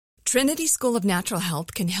Trinity School of Natural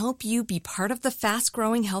Health can help you be part of the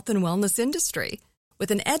fast-growing health and wellness industry.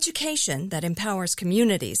 With an education that empowers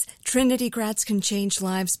communities, Trinity grads can change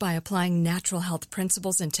lives by applying natural health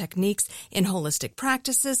principles and techniques in holistic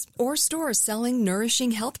practices or stores selling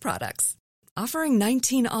nourishing health products. Offering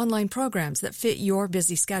 19 online programs that fit your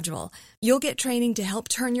busy schedule, you'll get training to help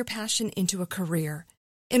turn your passion into a career.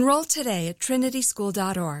 Enroll today at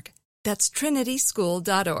trinityschool.org. That's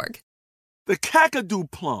trinityschool.org. The Kakadu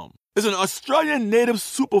plum is an Australian native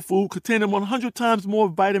superfood containing 100 times more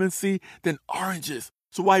vitamin C than oranges.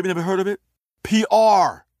 So why have you never heard of it?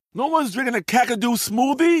 PR. No one's drinking a Kakadu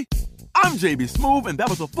smoothie? I'm JB Smoove, and that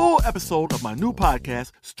was a full episode of my new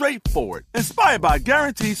podcast, Straightforward, inspired by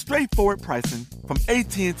guaranteed straightforward pricing from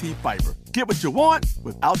AT&T Fiber. Get what you want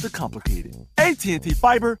without the complicated. AT&T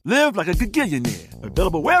Fiber, live like a gigillionaire.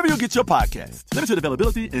 Available wherever you get your podcasts. Limited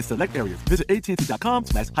availability in select areas. Visit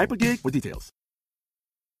AT&T.com/hypergig for details.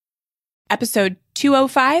 Episode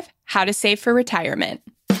 205, How to Save for Retirement.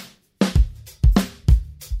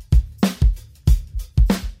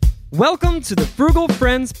 Welcome to the Frugal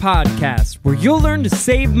Friends Podcast, where you'll learn to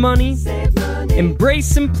save money, embrace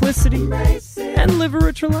simplicity, and live a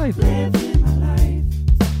richer life.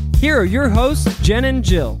 Here are your hosts, Jen and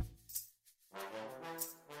Jill.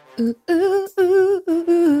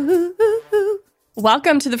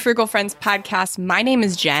 Welcome to the Frugal Friends Podcast. My name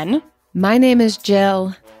is Jen. My name is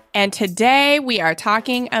Jill. And today we are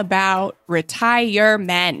talking about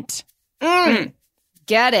retirement.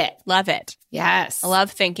 Get it. Love it. Yes. I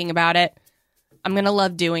love thinking about it. I'm going to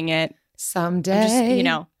love doing it. Someday.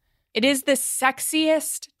 It is the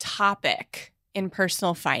sexiest topic in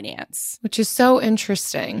personal finance. Which is so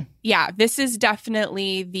interesting. Yeah, this is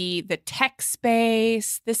definitely the tech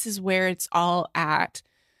space. This is where it's all at.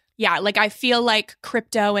 Yeah, like I feel like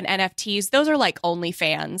crypto and NFTs, those are like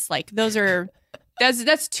OnlyFans. Like those are, that's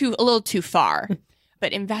a little too far.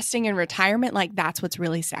 But investing in retirement, like that's what's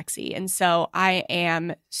really sexy. And so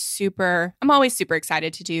I'm always super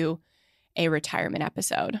excited to do a retirement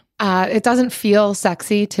episode. It doesn't feel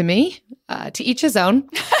sexy to me, to each his own.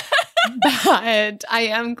 But I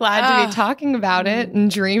am glad to be talking about it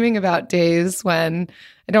and dreaming about days when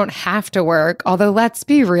I don't have to work. Although let's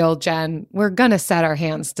be real, Jen, we're going to set our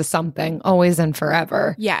hands to something always and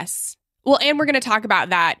forever. Yes. Well, and we're going to talk about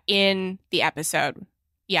that in the episode.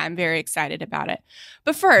 Yeah, I'm very excited about it.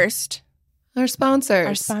 But first, Our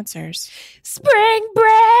sponsors. Spring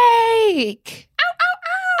break.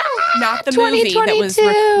 Not the movie that was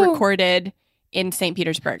recorded in St.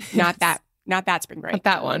 Petersburg. Not that spring break. Not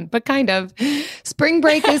that one, but kind of. Spring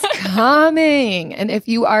break is coming. And if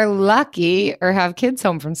you are lucky or have kids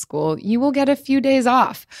home from school, you will get a few days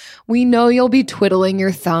off. We know you'll be twiddling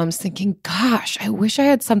your thumbs thinking, gosh, I wish I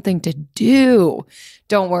had something to do.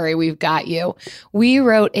 Don't worry, we've got you. We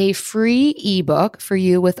wrote a free ebook for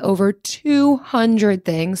you with over 200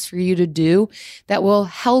 things for you to do that will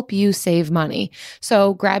help you save money.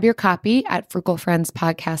 So grab your copy at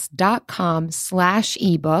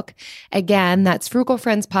frugalfriendspodcast.com/ebook. Again, that's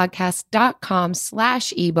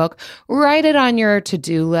frugalfriendspodcast.com/ebook. Write it on your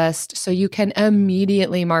to-do list so you can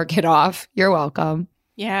immediately mark it off. You're welcome.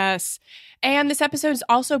 Yes. And this episode is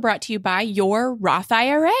also brought to you by your Roth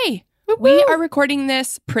IRA. We are recording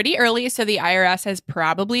this pretty early, so the IRS has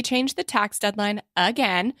probably changed the tax deadline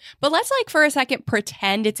again. But let's for a second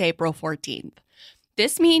pretend it's April 14th.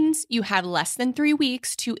 This means you have less than 3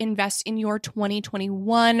 weeks to invest in your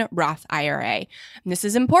 2021 Roth IRA. And this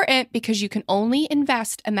is important because you can only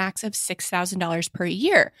invest a max of $6,000 per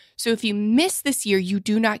year. So if you miss this year, you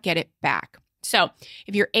do not get it back. So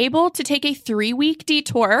if you're able to take a 3-week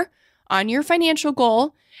detour on your financial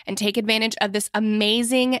goal and take advantage of this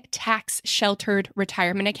amazing tax-sheltered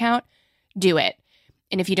retirement account, do it.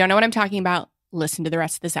 And if you don't know what I'm talking about, listen to the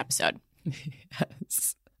rest of this episode.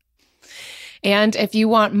 Yes. And if you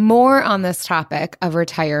want more on this topic of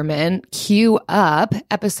retirement, queue up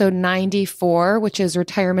episode 94, which is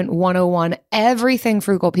Retirement 101, everything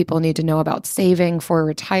frugal people need to know about saving for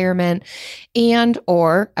retirement, and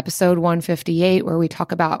or episode 158, where we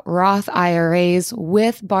talk about Roth IRAs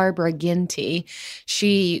with Barbara Ginty.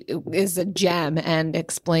 She is a gem and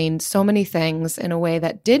explained so many things in a way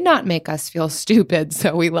that did not make us feel stupid.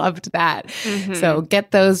 So we loved that. Mm-hmm. So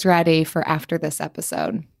get those ready for after this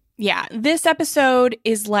episode. Yeah, this episode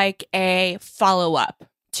is like a follow-up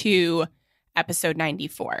to episode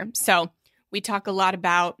 94. So we talk a lot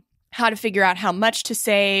about how to figure out how much to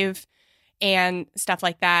save and stuff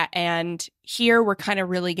like that. And here we're kind of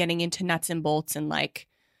really getting into nuts and bolts and like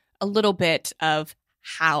a little bit of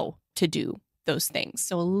how to do those things.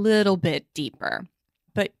 So a little bit deeper.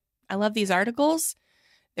 But I love these articles.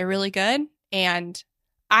 They're really good. And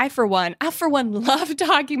I for one love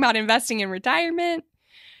talking about investing in retirement,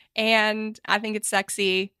 and I think it's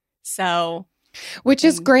sexy. So, which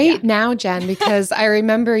is great now, Jen, because I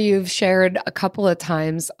remember you've shared a couple of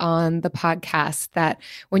times on the podcast that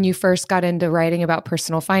when you first got into writing about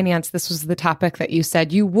personal finance, this was the topic that you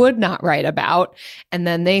said you would not write about. And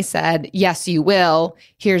then they said, yes, you will.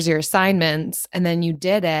 Here's your assignments. And then you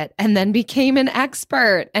did it and then became an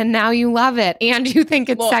expert. And now you love it. And you think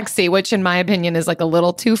it's sexy, which in my opinion is like a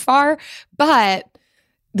little too far, but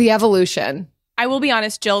the evolution. I will be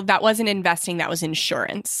honest, Jill, that wasn't investing. That was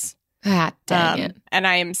insurance. Dang it. And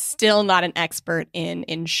I am still not an expert in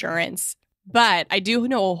insurance, but I do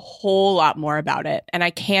know a whole lot more about it. And I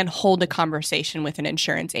can hold a conversation with an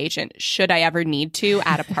insurance agent should I ever need to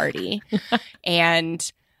at a party.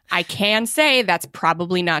 And I can say that's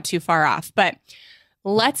probably not too far off. But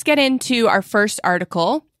let's get into our first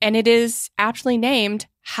article. And it is aptly named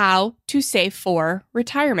How to Save for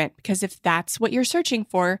Retirement. Because if that's what you're searching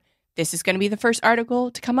for, this is going to be the first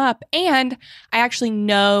article to come up. And I actually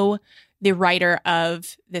know the writer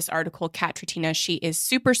of this article, Kat Tratina. She is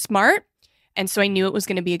super smart. And so I knew it was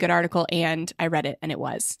going to be a good article, and I read it, and it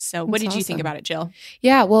was. So what did you think about it, Jill?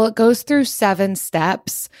 Yeah, well, it goes through 7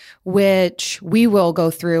 steps, which we will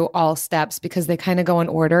go through all steps because they kind of go in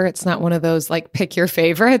order. It's not one of those like pick your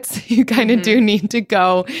favorites. You kind of do need to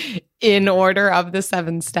go in order of the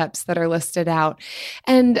 7 steps that are listed out.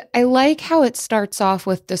 And I like how it starts off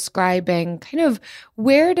with describing kind of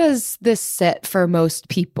where does this sit for most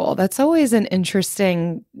people? That's always an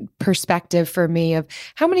interesting perspective for me of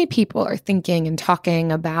how many people are thinking and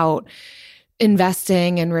talking about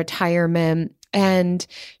investing and retirement. And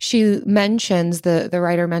she mentions, the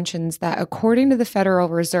writer mentions that according to the Federal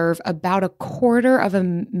Reserve, about a quarter of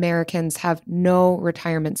Americans have no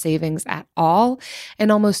retirement savings at all. And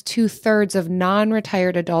almost 2/3 of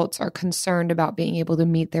non-retired adults are concerned about being able to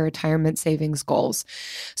meet their retirement savings goals.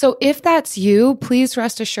 So if that's you, please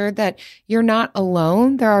rest assured that you're not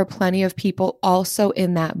alone. There are plenty of people also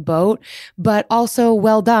in that boat, but also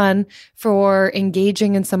well done for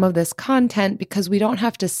engaging in some of this content because we don't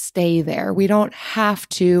have to stay there. We don't have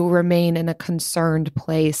to remain in a concerned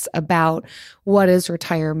place about what is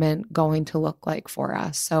retirement going to look like for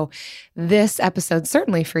us. So this episode's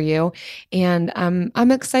certainly for you. And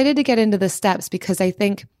I'm excited to get into the steps because I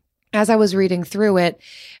think as I was reading through it,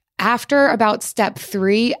 after about step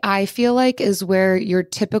 3, I feel like is where your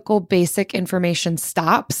typical basic information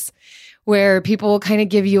stops, where people will kind of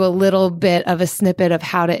give you a little bit of a snippet of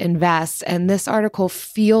how to invest. And this article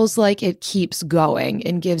feels like it keeps going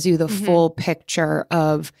and gives you the full picture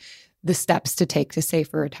of the steps to take to save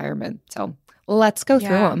for retirement. So let's go through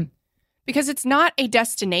them. Because it's not a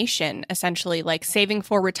destination, essentially. Like saving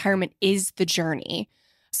for retirement is the journey.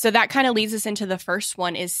 So that kind of leads us into the first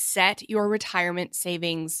one is set your retirement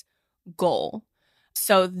savings goal.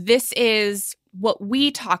 So this is what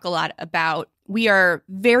we talk a lot about. We are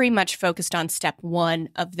very much focused on step 1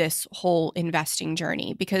 of this whole investing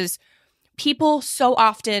journey because people so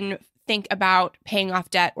often think about paying off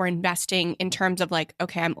debt or investing in terms of like,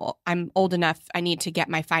 okay, I'm old enough, I need to get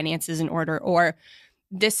my finances in order, or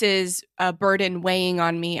this is a burden weighing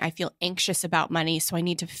on me. I feel anxious about money, so I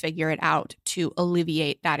need to figure it out to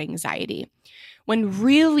alleviate that anxiety. When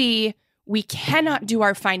really we cannot do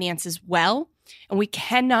our finances well and we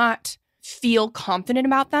cannot feel confident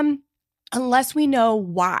about them unless we know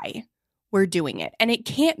why we're doing it. And it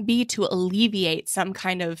can't be to alleviate some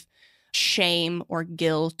kind of shame or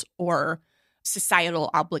guilt or societal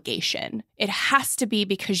obligation. It has to be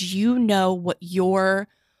because you know what you're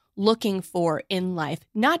looking for in life,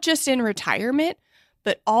 not just in retirement,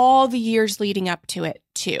 but all the years leading up to it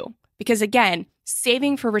too. Because again,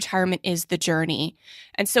 saving for retirement is the journey.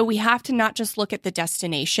 And so we have to not just look at the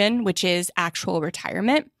destination, which is actual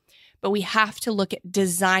retirement, but we have to look at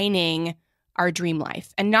designing our dream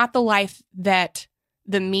life and not the life that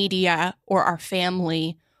the media or our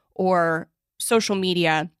family or social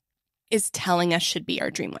media is telling us should be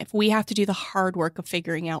our dream life. We have to do the hard work of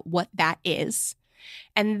figuring out what that is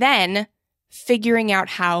and then figuring out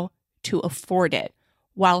how to afford it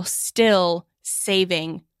while still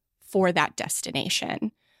saving for that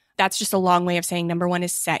destination. That's just a long way of saying number 1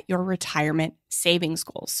 is set your retirement savings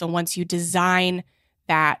goals. So once you design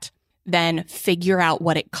that, then figure out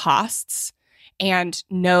what it costs and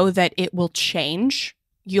know that it will change.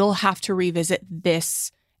 You'll have to revisit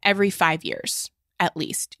this every 5 years, at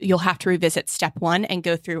least. You'll have to revisit step 1 and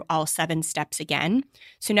go through all 7 steps again.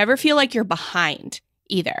 So never feel like you're behind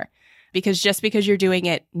either, because just because you're doing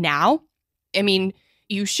it now, I mean,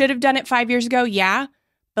 you should have done it 5 years ago, yeah,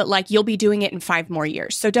 but like you'll be doing it in 5 more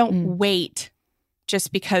years. So don't wait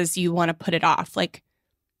just because you want to put it off. Like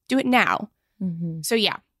do it now. Mm-hmm. So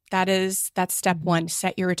yeah, that's step one.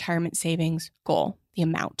 Set your retirement savings goal, the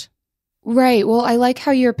amount. Right. Well, I like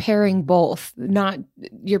how you're pairing both.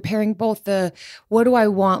 You're pairing both the what do I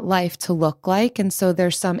want life to look like? And so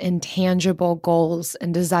there's some intangible goals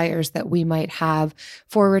and desires that we might have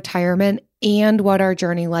for retirement and what our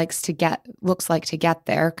journey looks like to get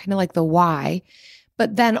there, kind of like the why,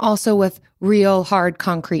 but then also with real hard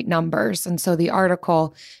concrete numbers. And so the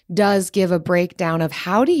article does give a breakdown of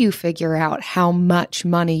how do you figure out how much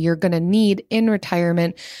money you're going to need in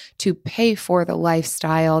retirement to pay for the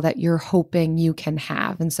lifestyle that you're hoping you can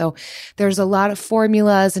have. And so there's a lot of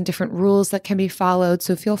formulas and different rules that can be followed.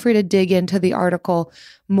 So feel free to dig into the article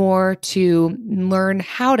more to learn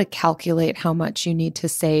how to calculate how much you need to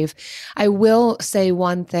save. I will say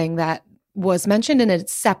one thing that was mentioned in a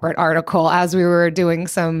separate article as we were doing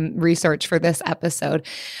some research for this episode,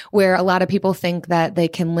 where a lot of people think that they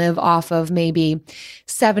can live off of maybe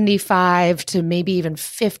 75 to maybe even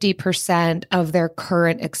 50% of their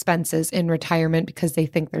current expenses in retirement because they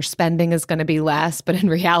think their spending is going to be less, but in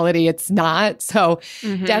reality, it's not. So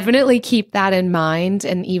definitely keep that in mind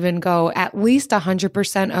and even go at least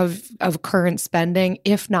 100% of current spending,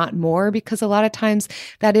 if not more, because a lot of times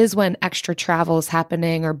that is when extra travel is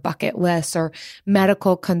happening or bucket lists or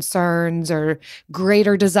medical concerns or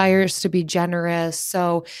greater desires to be generous.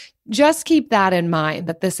 So just keep that in mind,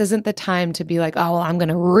 that this isn't the time to be like, oh, well, I'm going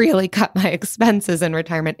to really cut my expenses in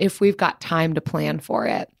retirement if we've got time to plan for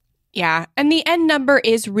it. Yeah. And the end number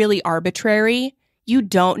is really arbitrary. You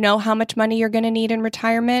don't know how much money you're going to need in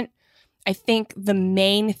retirement. I think the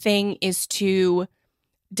main thing is to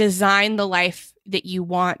design the life that you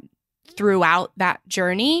want throughout that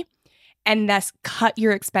journey, and thus cut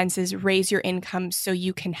your expenses, raise your income so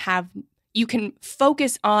you can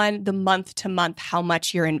focus on the month to month how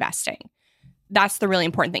much you're investing. That's the really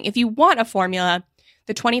important thing. If you want a formula,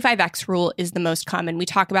 the 25X rule is the most common. We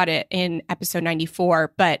talk about it in episode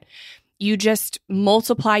 94, but you just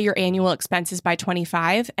multiply your annual expenses by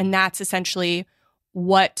 25, and that's essentially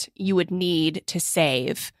what you would need to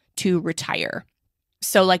save to retire.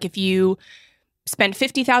 So like if you spend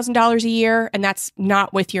 $50,000 a year, and that's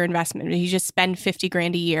not with your investment, you just spend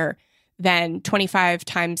 $50,000 a year, then 25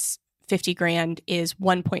 times 50 grand is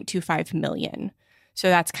 1.25 million. So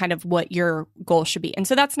that's kind of what your goal should be. And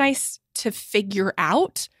so that's nice to figure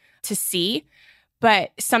out, to see, but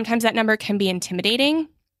sometimes that number can be intimidating.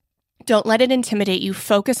 Don't let it intimidate you.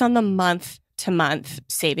 Focus on the month to month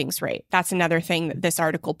savings rate. That's another thing that this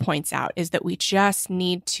article points out, is that we just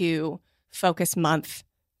need to focus month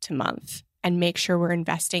to month and make sure we're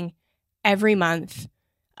investing every month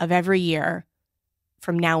of every year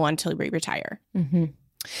from now on till we retire. Mm-hmm.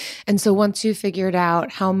 And so once you've figured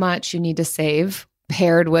out how much you need to save,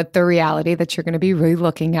 paired with the reality that you're going to be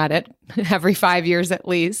re-looking at it every 5 years at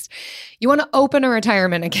least, you want to open a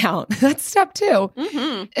retirement account. That's step 2.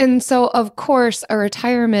 Mm-hmm. And so, of course, a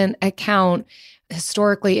retirement account,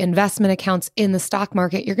 historically investment accounts in the stock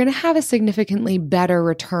market, you're going to have a significantly better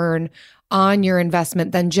return on your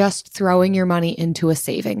investment than just throwing your money into a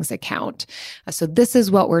savings account. So this is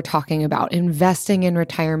what we're talking about: investing in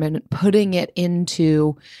retirement, putting it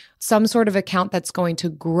into some sort of account that's going to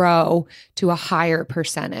grow to a higher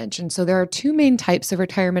percentage. And so there are 2 main types of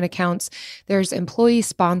retirement accounts. There's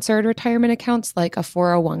employee-sponsored retirement accounts like a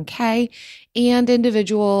 401k, and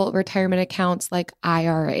individual retirement accounts like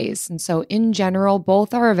IRAs. And so in general,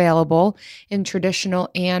 both are available in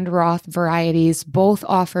traditional and Roth varieties. Both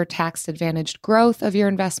offer tax-advantaged growth of your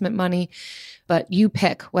investment money, but you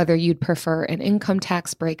pick whether you'd prefer an income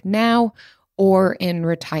tax break now or in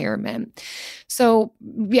retirement. So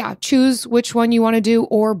yeah, choose which one you want to do,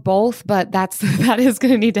 or both, but that is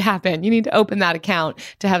going to need to happen. You need to open that account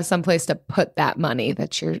to have some place to put that money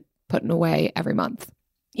that you're putting away every month.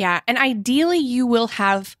 Yeah. And ideally you will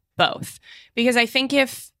have both, because I think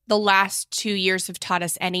if the last 2 years have taught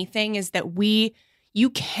us anything, is that you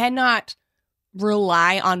cannot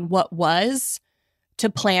rely on what was to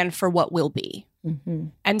plan for what will be. Mm-hmm.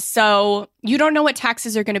 And so you don't know what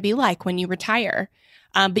taxes are going to be like when you retire,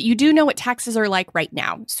 but you do know what taxes are like right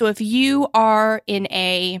now. So if you are in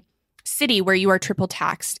a city where you are triple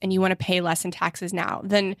taxed and you want to pay less in taxes now,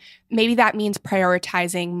 then maybe that means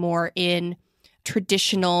prioritizing more in the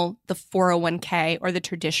 401k or the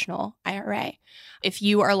traditional IRA. If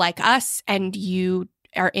you are like us and you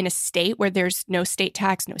are in a state where there's no state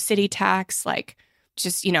tax, no city tax, like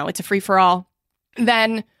just, it's a free for all,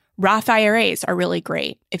 then Roth IRAs are really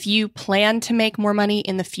great. If you plan to make more money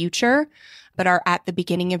in the future, but are at the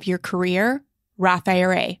beginning of your career, Roth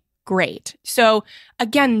IRA, great. So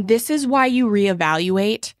again, this is why you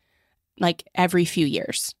reevaluate like every few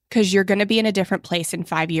years, because you're going to be in a different place in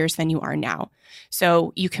 5 years than you are now.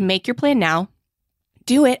 So you can make your plan now,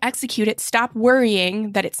 do it, execute it, stop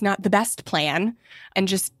worrying that it's not the best plan, and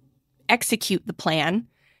just execute the plan.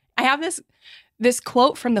 I have this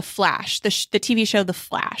quote from The Flash, the TV show The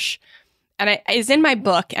Flash. And it's in my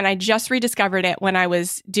book, and I just rediscovered it when I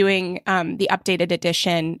was doing the updated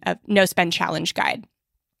edition of No Spend Challenge Guide.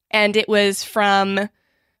 And it was from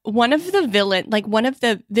one of the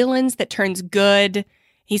villains that turns good.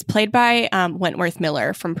 He's played by Wentworth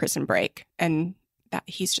Miller from Prison Break, and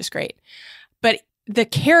he's just great. But the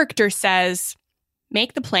character says,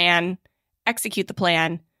 make the plan, execute the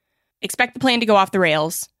plan, expect the plan to go off the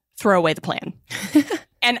rails, throw away the plan.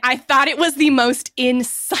 And I thought it was the most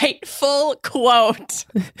insightful quote.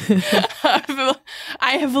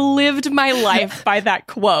 I have lived my life by that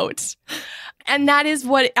quote. And that is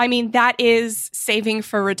that is saving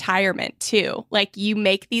for retirement too. Like, you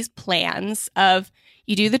make these plans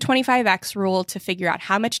you do the 25X rule to figure out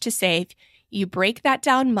how much to save. You break that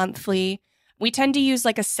down monthly. We tend to use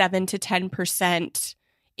like a 7 to 10%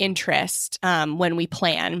 interest when we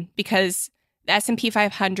plan, because the S&P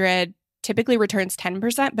 500 typically returns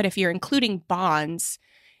 10%, but if you're including bonds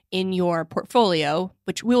in your portfolio,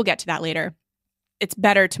 which we'll get to that later, it's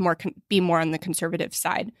better to be more on the conservative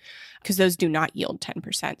side, because those do not yield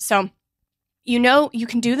 10%. So, you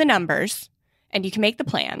can do the numbers, and you can make the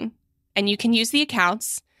plan, and you can use the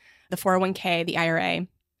accounts, the 401k, the IRA,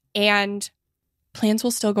 and plans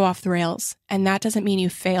will still go off the rails. And that doesn't mean you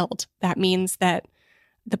failed. That means that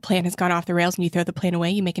the plan has gone off the rails and you throw the plan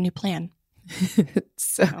away, you make a new plan.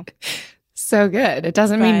 So good. It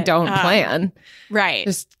doesn't mean don't plan. Right.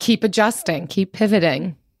 Just keep adjusting, keep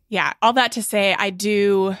pivoting. Yeah. All that to say, I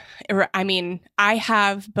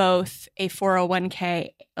have both a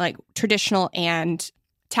 401k, like traditional and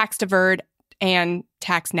tax deferred and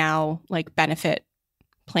tax now, like benefit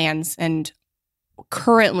plans, and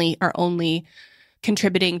currently are only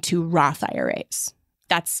contributing to Roth IRAs.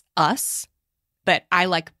 That's us. But I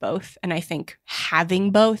like both. And I think having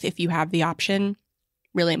both, if you have the option,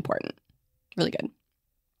 really important. Really good.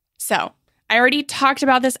 So I already talked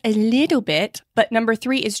about this a little bit, but number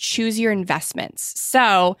 3 is choose your investments.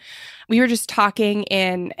 So we were just talking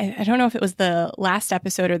I don't know if it was the last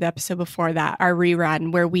episode or the episode before that, our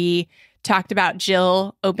rerun, where we talked about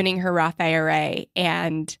Jill opening her Roth IRA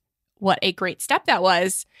and what a great step that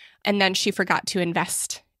was. And then she forgot to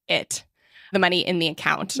invest the money in the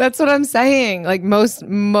account. That's what I'm saying. Like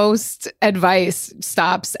most advice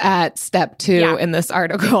stops at step 2 in this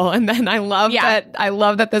article. And then I love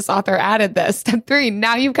that this author added this. Step 3,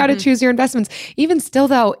 now you've got to choose your investments. Even still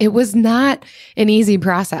though, it was not an easy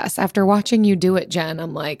process. After watching you do it, Jen,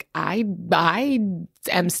 I'm like, I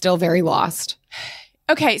am still very lost.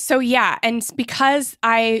 Okay. So yeah. And because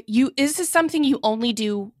this is something you only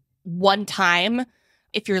do one time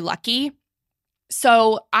if you're lucky.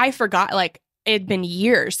 So I forgot, like, it had been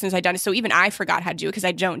years since I'd done it. So even I forgot how to do it because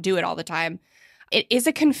I don't do it all the time. It is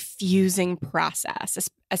a confusing process,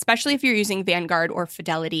 especially if you're using Vanguard or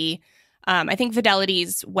Fidelity. I think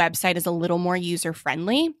Fidelity's website is a little more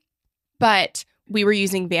user-friendly, but we were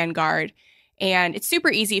using Vanguard. And it's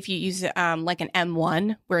super easy if you use like an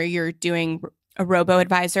M1, where you're doing a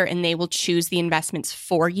robo-advisor, and they will choose the investments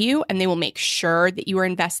for you, and they will make sure that you are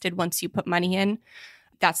invested once you put money in.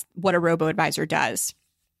 That's what a robo-advisor does.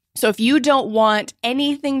 So if you don't want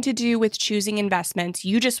anything to do with choosing investments,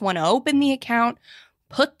 you just want to open the account,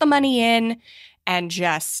 put the money in, and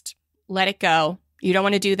just let it go. You don't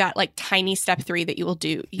want to do that like tiny step 3 that you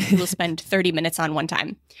will spend 30 minutes on one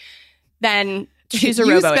time. Then choose a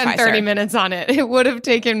robo-advisor. You spent 30 minutes on it. It would have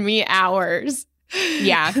taken me hours.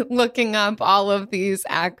 Yeah. Looking up all of these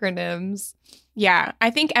acronyms. Yeah.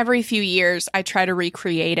 I think every few years I try to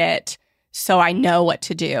recreate it so I know what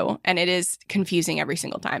to do. And it is confusing every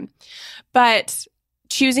single time. But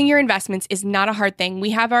choosing your investments is not a hard thing.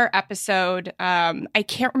 We have our episode, I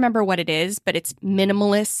can't remember what it is, but it's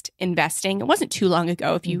minimalist investing. It wasn't too long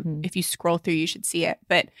ago. If you scroll through, you should see it.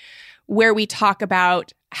 But where we talk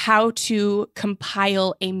about how to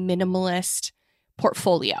compile a minimalist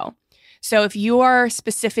portfolio. So if you are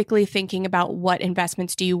specifically thinking about what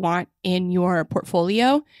investments do you want in your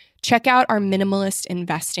portfolio, check out our minimalist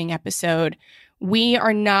investing episode. We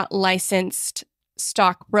are not licensed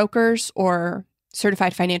stockbrokers or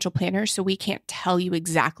certified financial planners, so we can't tell you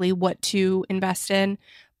exactly what to invest in,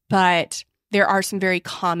 but there are some very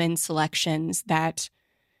common selections that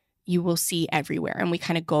you will see everywhere, and we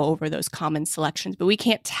kind of go over those common selections, but we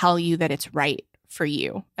can't tell you that it's right for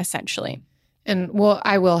you, essentially. And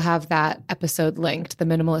I will have that episode linked, the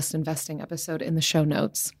minimalist investing episode, in the show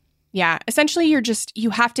notes. Yeah. Essentially, you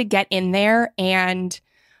have to get in there and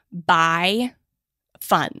buy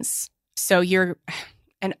funds. So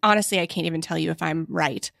and honestly, I can't even tell you if I'm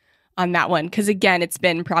right on that one. Because again, it's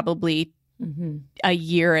been probably a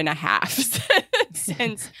year and a half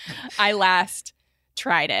since I last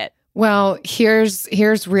tried it. Well, here's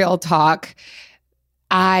real talk.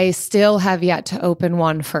 I still have yet to open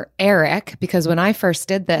one for Eric because when I first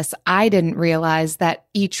did this, I didn't realize that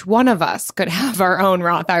each one of us could have our own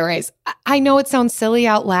Roth IRAs. I know it sounds silly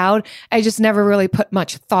out loud. I just never really put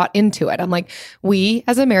much thought into it. I'm like, we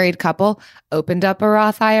as a married couple opened up a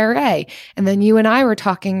Roth IRA. And then you and I were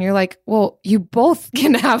talking. You're like, well, you both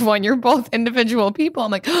can have one. You're both individual people.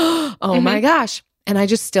 I'm like, oh my gosh. And I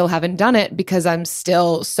just still haven't done it because I'm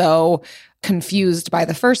still so confused by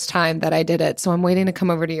the first time that I did it. So I'm waiting to come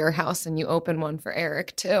over to your house and you open one for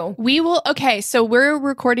Eric too. We will. Okay. So we're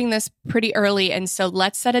recording this pretty early. And so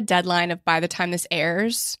let's set a deadline of by the time this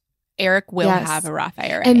airs, Eric will have a Roth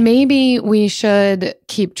IRA. And maybe we should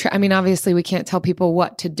keep I mean, obviously we can't tell people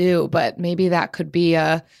what to do, but maybe that could be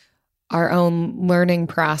our own learning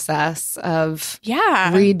process of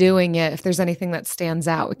redoing it. If there's anything that stands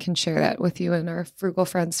out, we can share that with you in our Frugal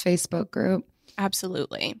Friends Facebook group.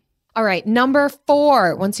 Absolutely. All right. Number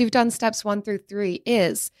 4, once you've done steps 1 through 3,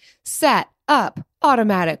 is set up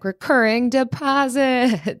automatic recurring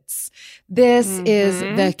deposits. This is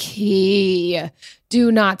the key. Do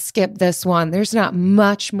not skip this one. There's not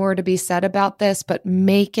much more to be said about this, but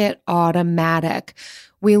make it automatic.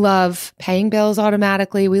 We love paying bills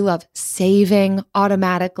automatically. We love saving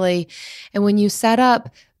automatically. And when you set up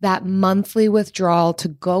that monthly withdrawal to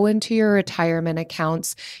go into your retirement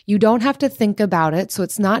accounts, you don't have to think about it. So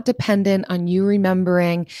it's not dependent on you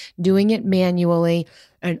remembering doing it manually.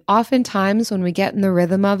 And oftentimes when we get in the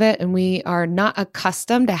rhythm of it and we are not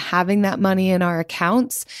accustomed to having that money in our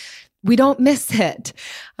accounts, we don't miss it.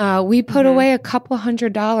 We put away a couple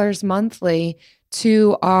 $100 monthly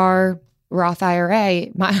to our Roth IRA,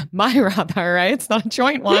 my Roth IRA. It's not a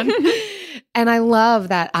joint one. And I love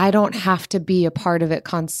that I don't have to be a part of it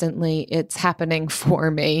constantly. It's happening for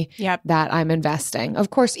me that I'm investing.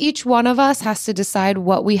 Of course, each one of us has to decide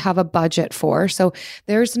what we have a budget for. So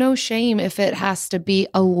there's no shame if it has to be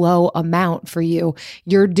a low amount for you.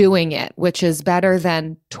 You're doing it, which is better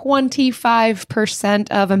than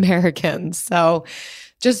 25% of Americans. So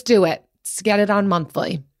just do it. Just get it on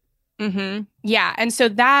monthly. Yeah. And so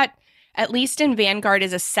that, at least in Vanguard,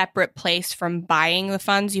 is a separate place from buying the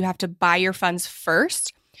funds. You have to buy your funds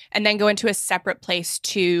first and then go into a separate place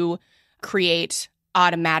to create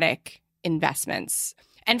automatic investments.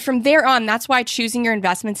 And from there on, that's why choosing your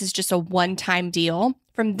investments is just a one-time deal.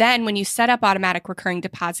 From then, when you set up automatic recurring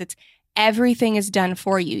deposits, everything is done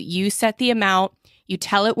for you. You set the amount, you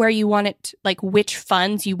tell it where you want it, like which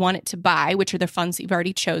funds you want it to buy, which are the funds that you've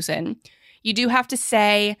already chosen. You do have to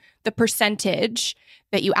say the percentage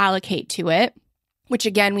that you allocate to it, which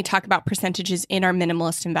again, we talk about percentages in our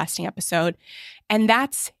minimalist investing episode. And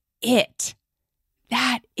that's it.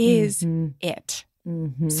 That is it.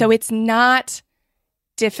 So it's not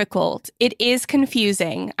difficult. It is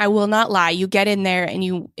confusing. I will not lie. You get in there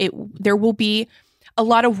and there will be a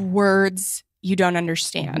lot of words you don't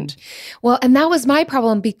understand. Well, and that was my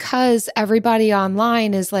problem because everybody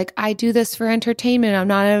online is like, I do this for entertainment. I'm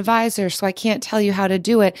not an advisor, so I can't tell you how to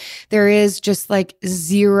do it. There is just like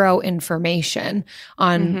zero information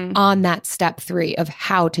on that step 3 of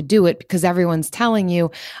how to do it because everyone's telling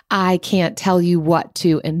you, I can't tell you what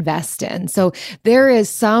to invest in. So there is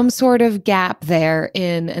some sort of gap there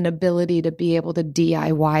in an ability to be able to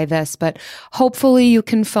DIY this, but hopefully you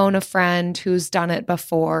can phone a friend who's done it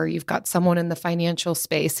before. You've got someone in the financial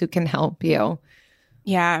space who can help you.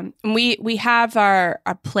 Yeah. We have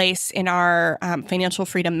a place in our financial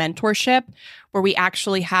freedom mentorship where we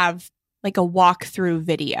actually have like a walkthrough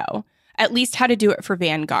video, at least how to do it for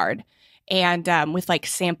Vanguard, and with like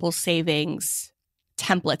sample savings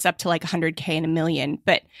templates up to like 100K and $1 million.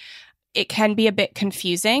 But it can be a bit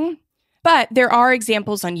confusing. But there are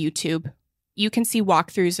examples on YouTube. You can see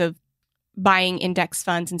walkthroughs of buying index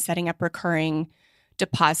funds and setting up recurring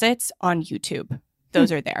deposits on YouTube.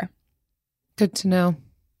 Those are there. Good to know.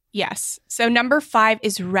 Yes. So number 5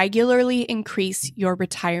 is regularly increase your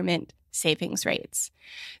retirement savings rates.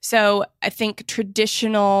 So I think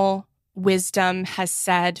traditional wisdom has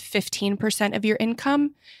said 15% of your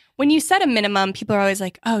income. When you set a minimum, people are always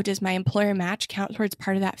like, oh, does my employer match count towards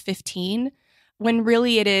part of that 15? When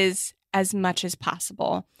really it is as much as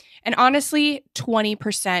possible. And honestly,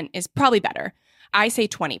 20% is probably better. I say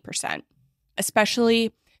 20%.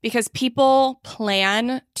 Especially because people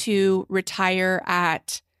plan to retire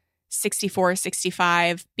at 64,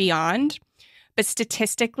 65, beyond. But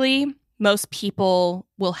statistically, most people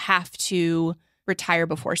will have to retire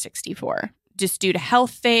before 64, just due to health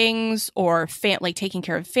things or like taking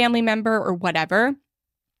care of a family member or whatever.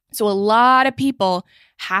 So a lot of people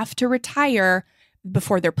have to retire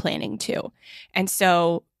before they're planning to. And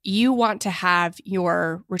so you want to have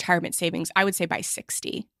your retirement savings, I would say by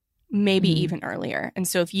 60, maybe even earlier. And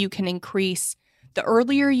so if you can the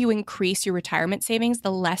earlier you increase your retirement savings,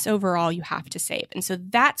 the less overall you have to save. And so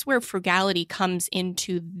that's where frugality comes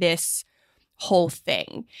into this whole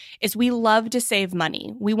thing, is we love to save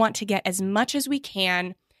money. We want to get as much as we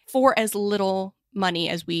can for as little money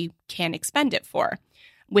as we can expend it for,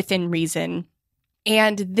 within reason.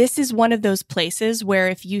 And this is one of those places where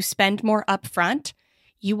if you spend more upfront,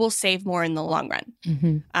 you will save more in the long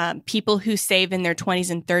run. People who save in their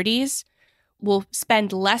 20s and 30s will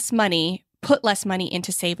spend less money, put less money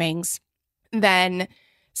into savings than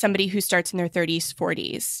somebody who starts in their 30s,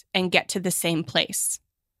 40s and get to the same place.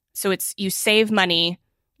 So you save money.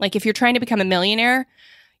 Like if you're trying to become a millionaire,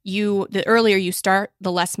 the earlier you start,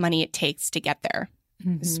 the less money it takes to get there.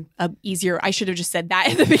 It's easier. I should have just said that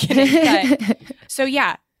in the beginning. But, so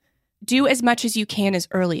yeah, do as much as you can as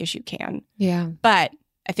early as you can. Yeah. But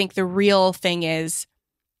I think the real thing is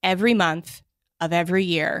every month of every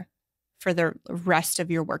year for the rest of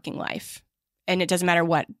your working life. And it doesn't matter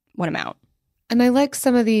what amount. And I like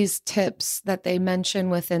some of these tips that they mention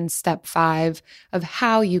within step 5 of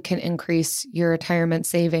how you can increase your retirement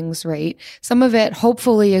savings rate. Some of it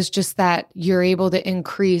hopefully is just that you're able to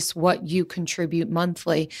increase what you contribute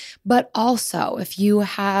monthly. But also if you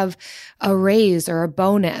have a raise or a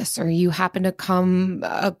bonus, or you happen to come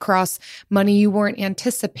across money you weren't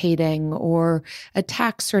anticipating, or a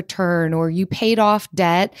tax return, or you paid off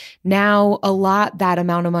debt, now allot that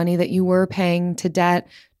amount of money that you were paying to debt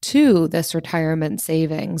to this retirement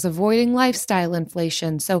savings, avoiding lifestyle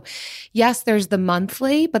inflation. So yes, there's the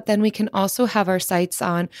monthly, but then we can also have our sights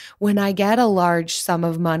on when I get a large sum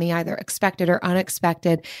of money, either expected or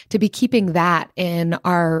unexpected, to be keeping that in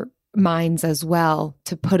our minds as well,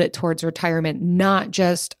 to put it towards retirement, not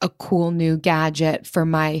just a cool new gadget for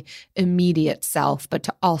my immediate self, but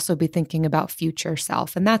to also be thinking about future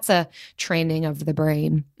self. And that's a training of the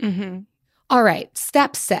brain. All right,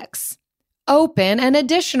 step 6. Open an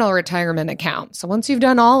additional retirement account. So once you've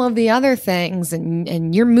done all of the other things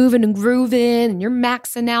and you're moving and grooving and you're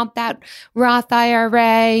maxing out that Roth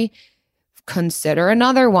IRA, consider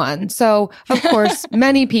another one. So of course,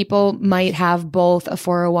 many people might have both a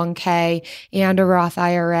 401k and a Roth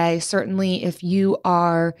IRA. Certainly if you've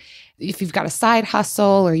got a side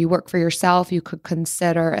hustle or you work for yourself, you could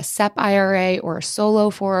consider a SEP IRA or a solo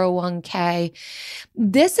 401k.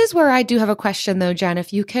 This is where I do have a question though, Jen,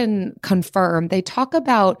 if you can confirm. They talk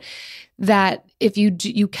about that if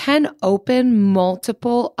you can open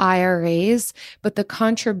multiple IRAs, but the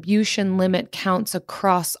contribution limit counts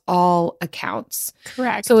across all accounts.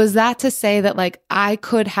 Correct. So is that to say that like I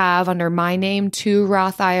could have under my name 2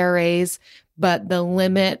 Roth IRAs, but the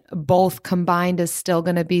limit both combined is still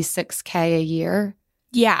going to be $6,000 a year?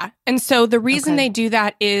 Yeah. And so the reason they do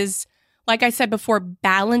that is, like I said before,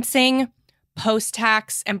 balancing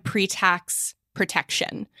post-tax and pre-tax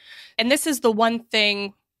protection. And this is the one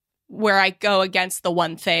thing where I go against the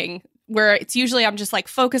one thing, where it's usually I'm just like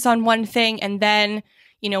focus on one thing, and then,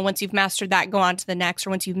 once you've mastered that, go on to the next, or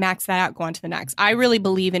once you've maxed that out, go on to the next. I really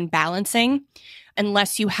believe in balancing,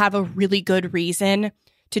 unless you have a really good reason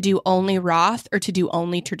to do only Roth or to do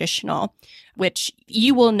only traditional, which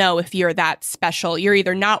you will know if you're that special. You're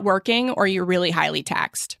either not working or you're really highly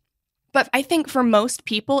taxed. But I think for most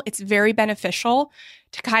people, it's very beneficial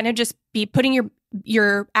to kind of just be putting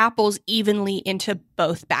your apples evenly into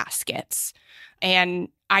both baskets. And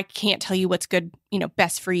I can't tell you what's good,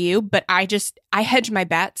 best for you, but I hedge my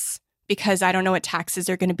bets because I don't know what taxes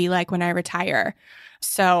are going to be like when I retire.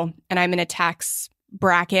 So, and I'm in a tax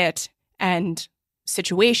bracket and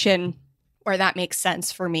situation where that makes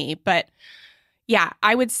sense for me. But yeah,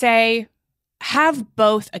 I would say have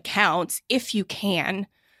both accounts if you can.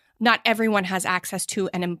 Not everyone has access to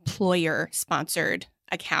an employer-sponsored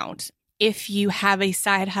account. If you have a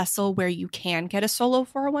side hustle where you can get a solo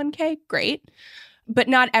 401k, great, but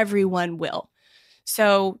not everyone will.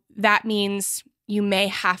 So that means you may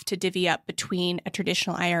have to divvy up between a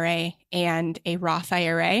traditional IRA and a Roth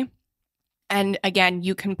IRA. And again,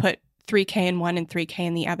 you can put $3,000 in one and $3,000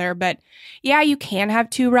 in the other. But yeah, you can have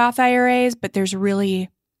 2 Roth IRAs, but there's really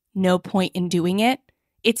no point in doing it.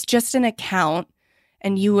 It's just an account.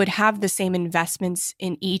 And you would have the same investments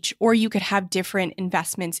in each, or you could have different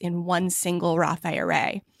investments in one single Roth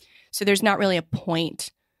IRA. So there's not really a point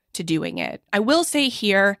to doing it. I will say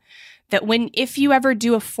here that if you ever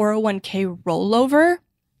do a 401k rollover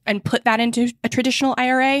and put that into a traditional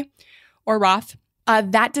IRA or Roth,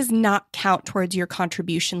 that does not count towards your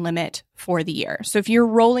contribution limit for the year. So if you're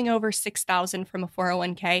rolling over $6,000 from a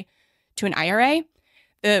 401k to an IRA,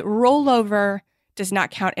 the rollover does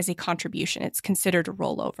not count as a contribution. It's considered a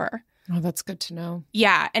rollover. Oh, that's good to know.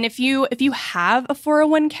 Yeah. And if you have a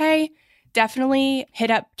 401k, definitely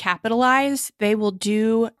hit up Capitalize. They will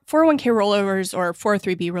do 401k rollovers or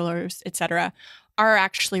 403b rollovers, et cetera, are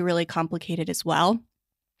actually really complicated as well.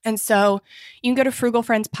 And so you can go to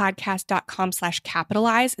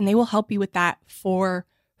frugalfriendspodcast.com/capitalize and they will help you with that for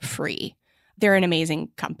free. They're an amazing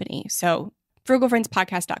company. So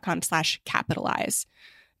frugalfriendspodcast.com/capitalize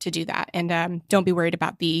to do that. And don't be worried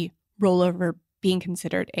about the rollover being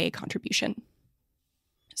considered a contribution.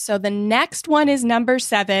 So the next one is number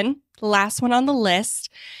 7, the last one on the list.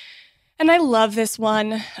 And I love this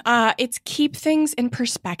one. It's keep things in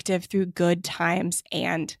perspective through good times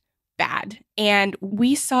and bad. And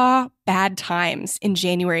we saw bad times in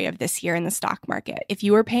January of this year in the stock market. If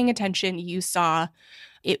you were paying attention, you saw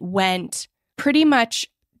it went pretty much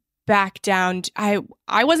back down. I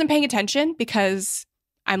wasn't paying attention because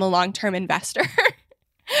I'm a long-term investor.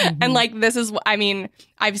 And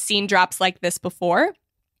I've seen drops like this before.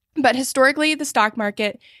 But historically, the stock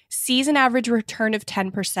market sees an average return of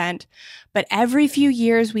 10%. But every few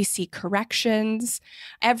years, we see corrections.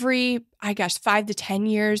 Every, 5 to 10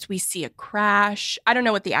 years, we see a crash. I don't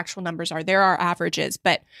know what the actual numbers are. There are averages,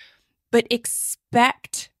 but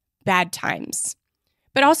expect bad times.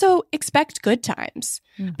 But also expect good times,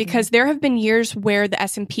 because there have been years where the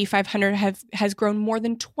S&P 500 has grown more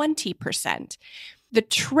than 20%. The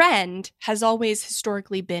trend has always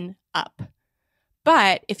historically been up.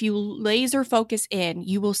 But if you laser focus in,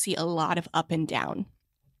 you will see a lot of up and down.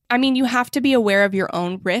 I mean, you have to be aware of your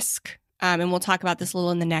own risk. And we'll talk about this a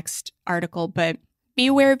little in the next article, but be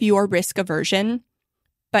aware of your risk aversion.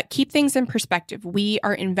 But keep things in perspective. We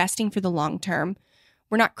are investing for the long term.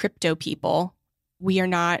 We're not crypto people. We are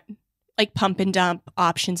not like pump and dump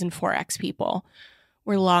options and Forex people.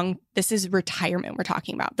 We're long. This is retirement we're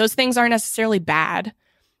talking about. Those things aren't necessarily bad,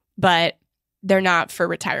 but they're not for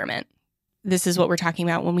retirement. This is what we're talking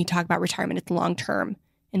about when we talk about retirement. It's long-term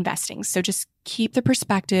investing. So just keep the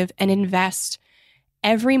perspective and invest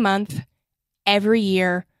every month, every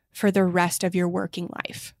year for the rest of your working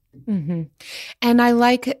life. Mm-hmm. And I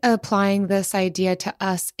like applying this idea to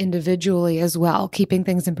us individually as well, keeping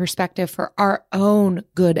things in perspective for our own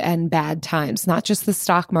good and bad times, not just the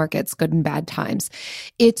stock market's good and bad times.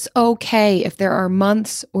 It's okay if there are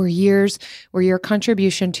months or years where your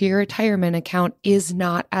contribution to your retirement account is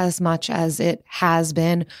not as much as it has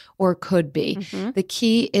been or could be. Mm-hmm. The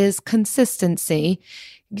key is consistency.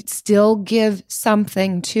 Still give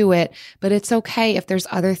something to it, but it's okay if there's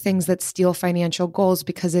other things that steal financial goals,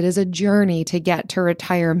 because it is a journey to get to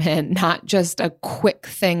retirement, not just a quick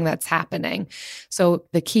thing that's happening. So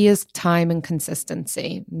the key is time and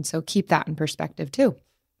consistency. And so keep that in perspective too.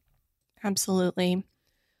 Absolutely.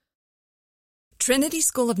 Trinity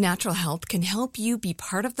School of Natural Health can help you be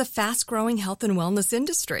part of the fast-growing health and wellness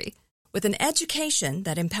industry. With an education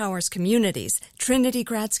that empowers communities, Trinity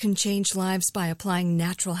grads can change lives by applying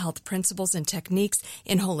natural health principles and techniques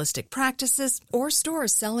in holistic practices or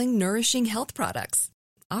stores selling nourishing health products.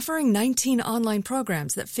 Offering 19 online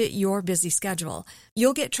programs that fit your busy schedule,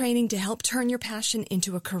 you'll get training to help turn your passion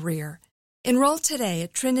into a career. Enroll today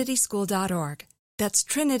at trinityschool.org. That's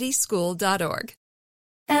trinityschool.org.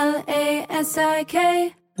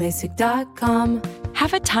 LASIK, LASIK.com.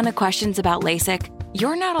 Have a ton of questions about LASIK?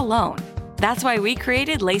 You're not alone. That's why we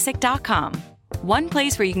created LASIK.com. One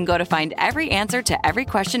place where you can go to find every answer to every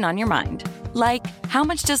question on your mind. Like, how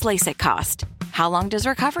much does LASIK cost? How long does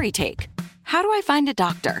recovery take? How do I find a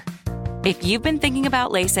doctor? If you've been thinking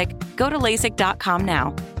about LASIK, go to LASIK.com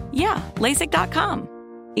now. Yeah, LASIK.com.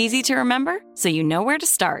 Easy to remember, so you know where to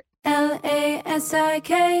start.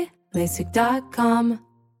 LASIK, LASIK.com.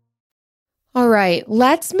 All right,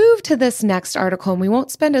 let's move to this next article. And we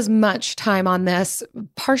won't spend as much time on this,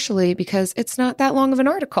 partially because it's not that long of an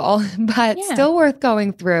article, but still worth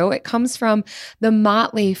going through. It comes from The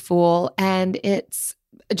Motley Fool, and it's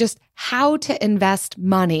just how to invest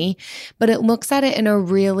money, but it looks at it in a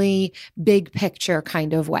really big picture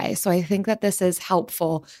kind of way. So I think that this is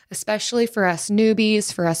helpful, especially for us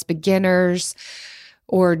newbies, for us beginners,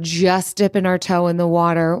 or just dipping our toe in the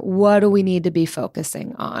water. What do we need to be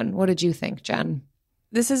focusing on? What did you think, Jen?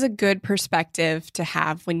 This is a good perspective to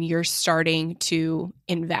have when you're starting to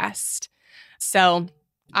invest. So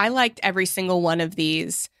I liked every single one of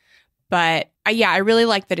these, but I really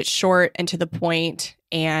like that it's short and to the point,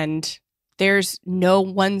 and there's no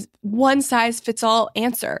one size fits all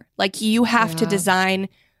answer. Like you have to design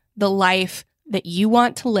the life that you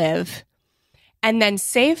want to live and then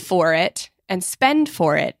save for it and spend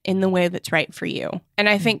for it in the way that's right for you. And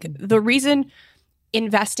I think the reason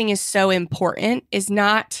investing is so important is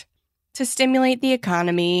not to stimulate the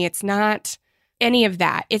economy. It's not any of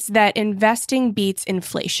that. It's that investing beats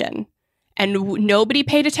inflation. And nobody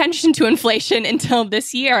paid attention to inflation until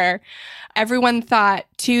this year. Everyone thought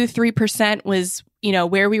 2-3% was,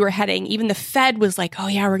 where we were heading. Even the Fed was like, oh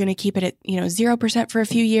yeah, we're going to keep it at, 0% for a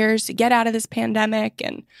few years to get out of this pandemic.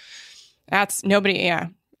 And that's nobody. Yeah.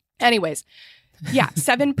 Anyways. Yeah.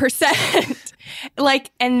 7%.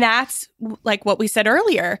 And that's like what we said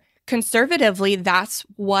earlier. Conservatively, that's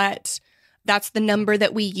the number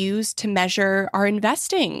that we use to measure our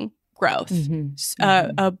investing growth,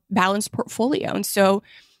 a balanced portfolio. And so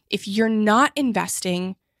if you're not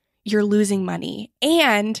investing, you're losing money.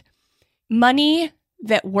 And money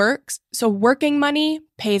that works, so working money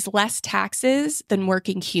pays less taxes than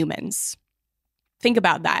working humans. Think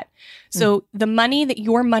about that. So the money that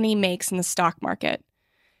your money makes in the stock market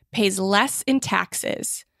pays less in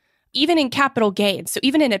taxes, even in capital gains. So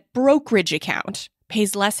even in a brokerage account,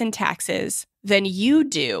 pays less in taxes than you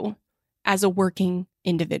do as a working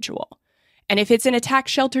individual. And if it's in a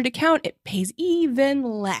tax-sheltered account, it pays even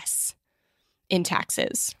less in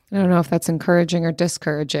taxes. I don't know if that's encouraging or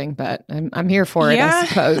discouraging, but I'm here for it, I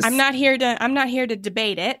suppose. I'm not here to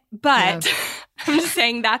debate it, but I'm just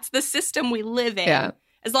saying that's the system we live in. Yeah.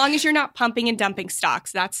 As long as you're not pumping and dumping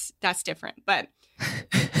stocks, that's different. But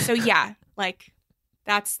so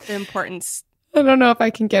that's the importance. I don't know if I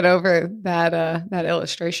can get over that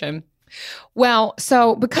illustration. Well,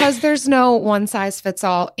 so because there's no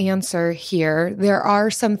one-size-fits-all answer here, there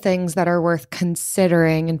are some things that are worth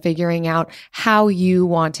considering and figuring out how you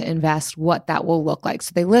want to invest, what that will look like.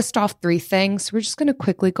 So they list off 3 things. We're just going to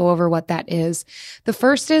quickly go over what that is. The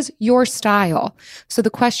first is your style. So the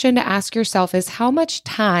question to ask yourself is, how much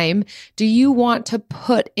time do you want to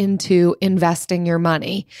put into investing your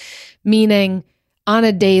money? Meaning, on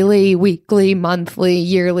a daily, weekly, monthly,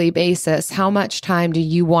 yearly basis, how much time do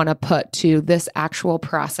you want to put to this actual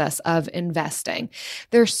process of investing?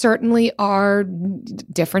 There certainly are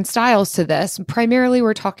different styles to this. Primarily,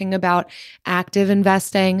 we're talking about active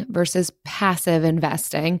investing versus passive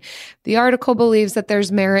investing. The article believes that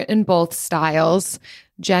there's merit in both styles.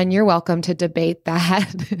 Jen, you're welcome to debate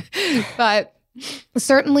that. But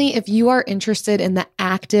certainly, if you are interested in the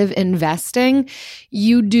active investing,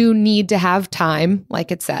 you do need to have time. Like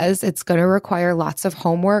it says, it's going to require lots of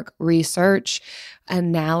homework, research,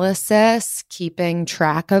 analysis, keeping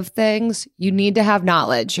track of things. You need to have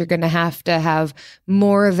knowledge. You're going to have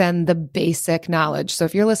more than the basic knowledge. So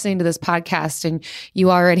if you're listening to this podcast and you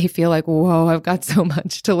already feel like, whoa, I've got so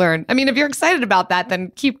much to learn. I mean, if you're excited about that,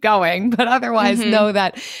 then keep going. But otherwise, know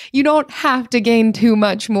that you don't have to gain too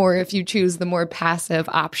much more if you choose the more passive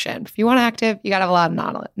option. If you want active, you got to have a lot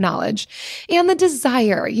of knowledge. And the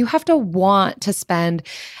desire. You have to want to spend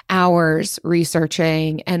hours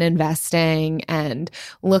researching and investing and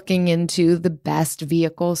looking into the best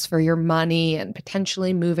vehicles for your money and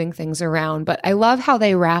potentially moving things around. But I love how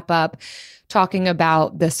they wrap up talking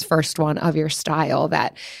about this first one of your style,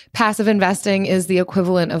 that passive investing is the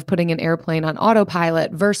equivalent of putting an airplane on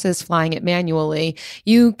autopilot versus flying it manually.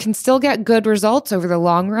 You can still get good results over the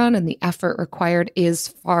long run, and the effort required is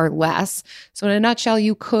far less. So in a nutshell,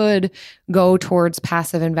 you could go towards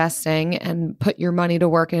passive investing and put your money to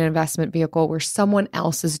work in an investment vehicle where someone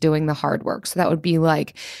else is doing the hard work. So that would be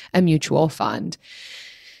like a mutual fund.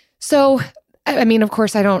 So I mean, of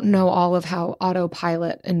course, I don't know all of how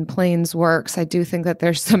autopilot in planes works. I do think that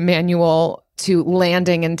there's some manual to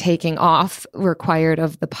landing and taking off required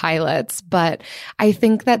of the pilots, but I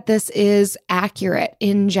think that this is accurate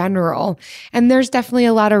in general. And there's definitely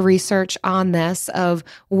a lot of research on this of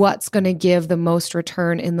what's going to give the most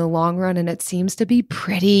return in the long run, and it seems to be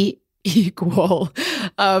pretty equal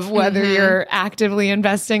of whether you're actively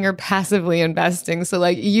investing or passively investing. So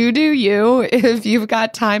like, you do you if you've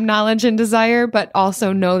got time, knowledge, and desire, but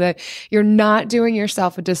also know that you're not doing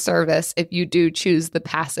yourself a disservice if you do choose the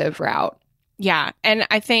passive route. Yeah. And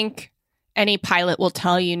I think any pilot will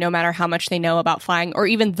tell you, no matter how much they know about flying, or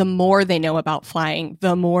even the more they know about flying,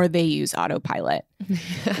 the more they use autopilot.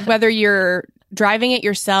 Whether you're driving it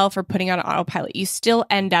yourself or putting on autopilot, you still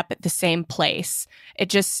end up at the same place.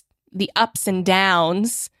 The ups and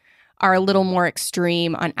downs are a little more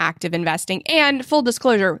extreme on active investing. And full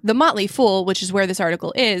disclosure, The Motley Fool, which is where this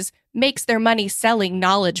article is, makes their money selling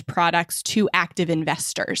knowledge products to active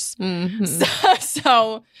investors.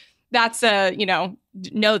 So that's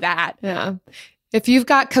know that. Yeah. If you've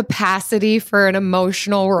got capacity for an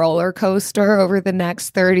emotional roller coaster over the next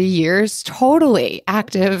 30 years, totally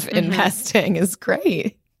active investing is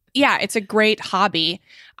great. Yeah, it's a great hobby.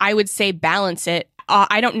 I would say balance it.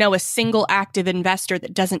 I don't know a single active investor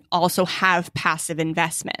that doesn't also have passive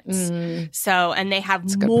investments. So, and they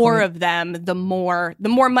have more of them. The more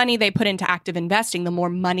money they put into active investing, the more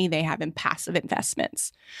money they have in passive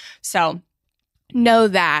investments. So, know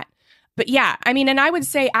that. But yeah, I mean, and I would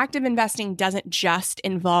say active investing doesn't just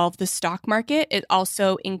involve the stock market. It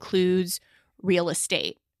also includes real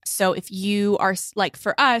estate. So if you are like,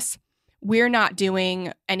 for us, we're not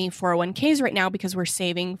doing any 401ks right now because we're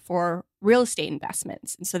saving for real estate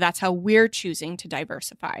investments. And so that's how we're choosing to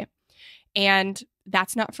diversify. And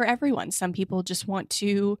that's not for everyone. Some people just want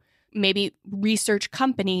to maybe research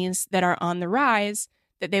companies that are on the rise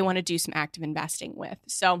that they want to do some active investing with.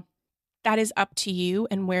 So that is up to you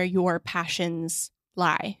and where your passions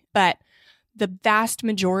lie. But the vast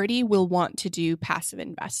majority will want to do passive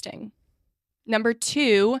investing. Number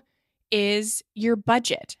 2 is your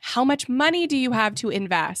budget. How much money do you have to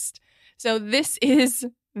invest? So this is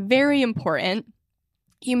very important.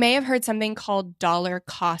 You may have heard something called dollar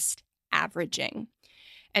cost averaging.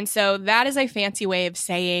 And so that is a fancy way of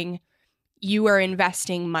saying you are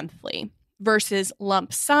investing monthly versus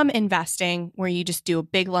lump sum investing, where you just do a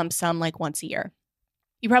big lump sum like once a year.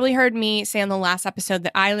 You probably heard me say on the last episode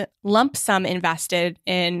that I lump sum invested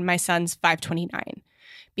in my son's 529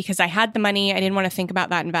 because I had the money. I didn't want to think about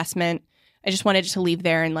that investment. I just wanted to leave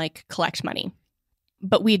there and like collect money.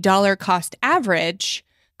 But we dollar cost average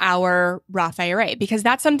our Roth IRA because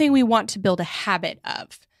that's something we want to build a habit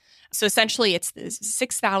of. So essentially it's the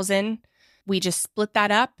 $6,000. We just split that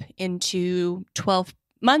up into 12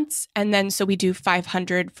 months. And then so we do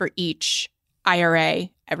 $500 for each IRA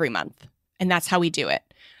every month. And that's how we do it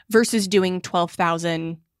versus doing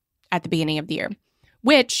 $12,000 at the beginning of the year,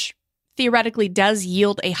 which theoretically does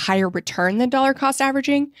yield a higher return than dollar cost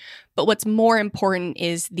averaging. But what's more important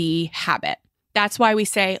is the habit. That's why we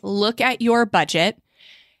say, look at your budget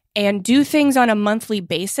and do things on a monthly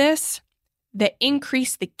basis that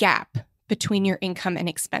increase the gap between your income and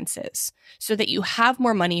expenses so that you have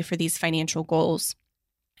more money for these financial goals.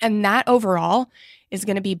 And that overall is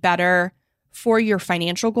going to be better for your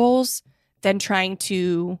financial goals than trying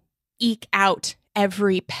to eke out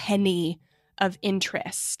every penny of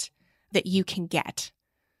interest that you can get.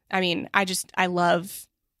 I mean, I love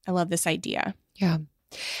this idea. Yeah.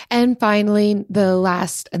 And finally, the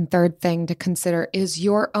last and third thing to consider is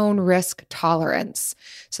your own risk tolerance.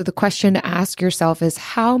 So the question to ask yourself is,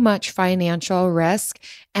 how much financial risk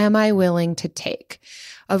am I willing to take?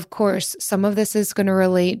 Of course, some of this is going to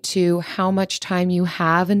relate to how much time you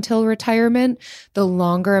have until retirement. The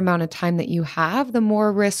longer amount of time that you have, the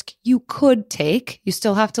more risk you could take. You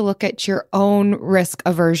still have to look at your own risk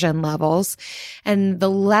aversion levels. And the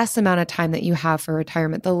less amount of time that you have for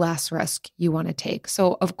retirement, the less risk you want to take.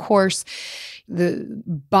 So, of course, the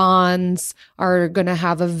bonds are going to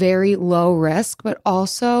have a very low risk, but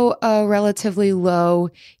also a relatively low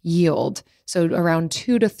yield. So around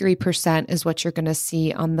 2 to 3% is what you're going to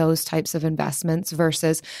see on those types of investments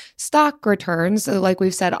versus stock returns. Like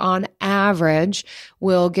we've said, on average,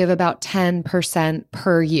 will give about 10%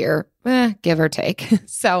 per year, give or take.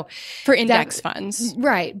 So for index funds.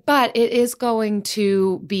 Right. But it is going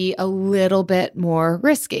to be a little bit more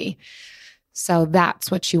risky. So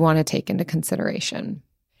that's what you want to take into consideration.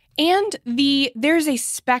 And there's a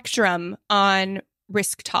spectrum on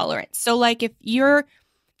risk tolerance. So like if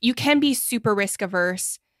you can be super risk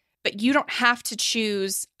averse, but you don't have to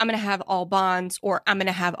choose, I'm going to have all bonds or I'm going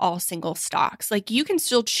to have all single stocks. Like you can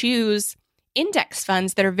still choose index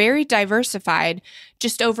funds that are very diversified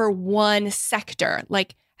just over one sector,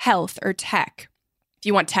 like health or tech. If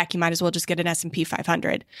you want tech, you might as well just get an S&P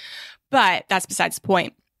 500. But that's besides the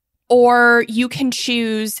point. Or you can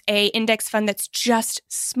choose a index fund that's just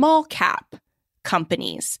small cap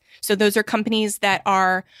companies. So those are companies that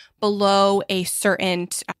are below a certain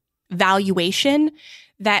valuation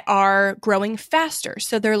that are growing faster.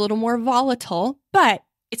 So they're a little more volatile, but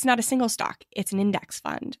it's not a single stock. It's an index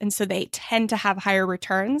fund. And so they tend to have higher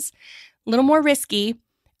returns, a little more risky,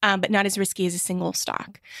 but not as risky as a single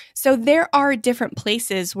stock. So there are different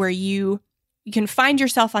places where you can find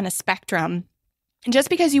yourself on a spectrum. And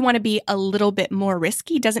just because you want to be a little bit more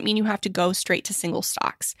risky doesn't mean you have to go straight to single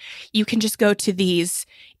stocks. You can just go to these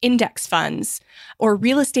index funds or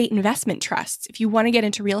real estate investment trusts. If you want to get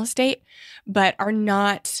into real estate, but are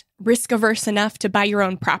not risk averse enough to buy your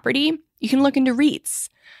own property, you can look into REITs.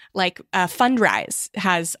 Like Fundrise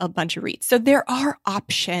has a bunch of REITs. So there are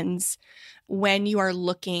options when you are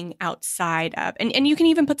looking outside of, and you can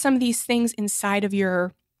even put some of these things inside of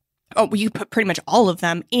you put pretty much all of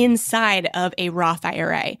them inside of a Roth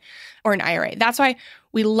IRA or an IRA. That's why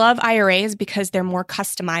we love IRAs, because they're more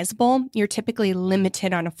customizable. You're typically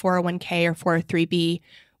limited on a 401k or 403b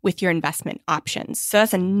with your investment options. So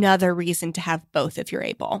that's another reason to have both if you're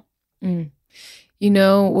able. Mm. You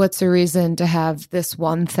know, what's a reason to have this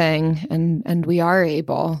one thing and we are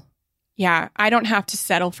able? Yeah, I don't have to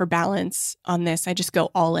settle for balance on this. I just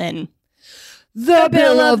go all in. The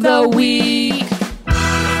Bill of the Week.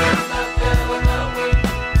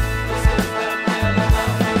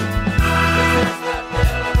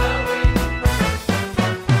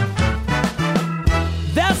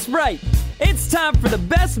 That's right. It's time for the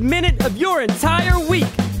best minute of your entire week.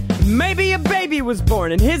 Maybe a baby was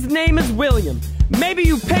born and his name is William. Maybe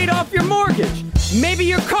you paid off your mortgage. Maybe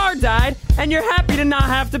your car died and you're happy to not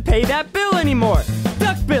have to pay that bill anymore.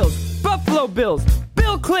 Duck Bills, Buffalo Bills,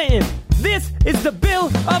 Bill Clinton. This is the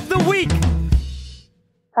Bill of the Week.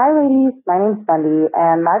 Hi ladies, my name's Bundy,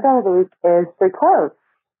 and my Bill of the Week is free clothes.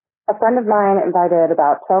 A friend of mine invited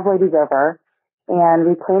about 12 ladies over, and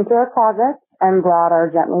we cleaned through our closets and brought our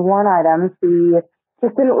gently worn items we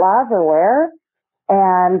just didn't love or wear.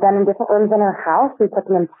 And then in different rooms in our house, we put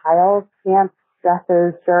them in piles, pants,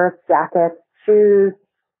 dresses, shirts, jackets, shoes,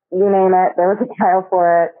 you name it. There was a pile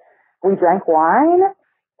for it. We drank wine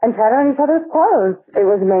and tried on each other's clothes. It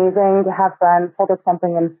was amazing to have friends hold up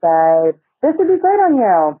something and say, this would be great on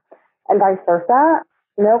you. And vice versa.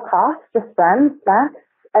 No cost, just friends, snacks,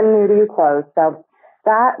 and new to you clothes. So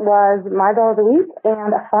that was my Bill of the Week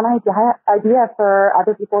and a fun idea for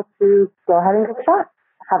other people to go ahead and give a shot.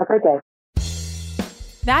 Have a great day.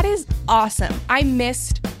 That is awesome.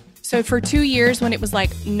 So for 2 years when it was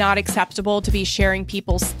like not acceptable to be sharing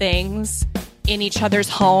people's things in each other's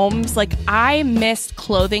homes, like I missed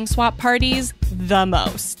clothing swap parties the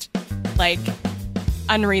most, like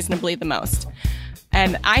unreasonably the most.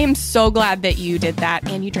 And I am so glad that you did that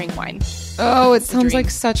and you drank wine. Oh, it sounds like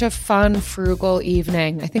such a fun, frugal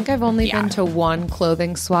evening. I think I've only been to one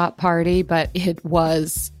clothing swap party, but it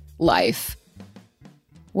was life.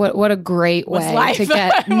 What a great way to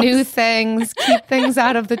get new things, keep things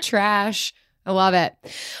out of the trash. I love it.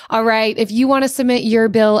 All right. If you want to submit your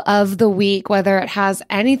Bill of the Week, whether it has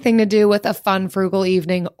anything to do with a fun, frugal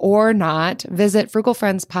evening or not, visit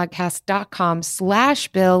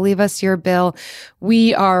frugalfriendspodcast.com/bill. Leave us your bill.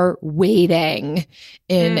 We are waiting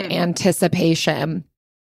in anticipation.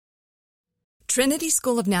 Trinity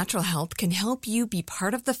School of Natural Health can help you be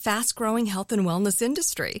part of the fast-growing health and wellness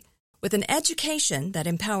industry. With an education that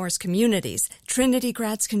empowers communities, Trinity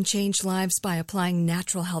grads can change lives by applying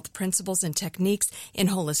natural health principles and techniques in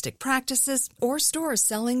holistic practices or stores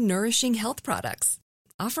selling nourishing health products.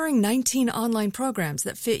 Offering 19 online programs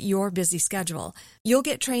that fit your busy schedule, you'll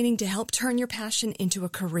get training to help turn your passion into a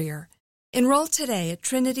career. Enroll today at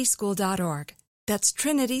trinityschool.org. That's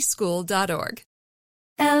trinityschool.org.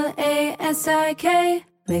 LASIK,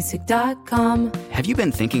 LASIK.com. Have you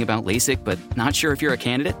been thinking about LASIK but not sure if you're a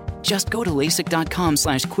candidate? Just go to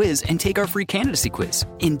LASIK.com/quiz and take our free candidacy quiz.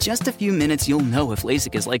 In just a few minutes, you'll know if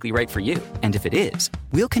LASIK is likely right for you. And if it is,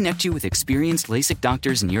 we'll connect you with experienced LASIK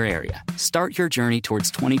doctors in your area. Start your journey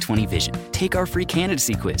towards 20/20 vision. Take our free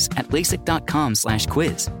candidacy quiz at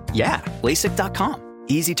LASIK.com/quiz. Yeah, LASIK.com.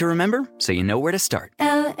 Easy to remember, so you know where to start.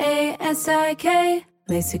 LASIK,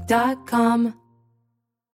 LASIK.com.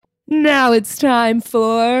 Now it's time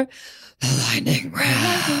for Lightning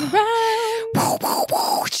Round.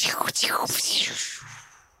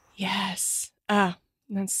 Yes.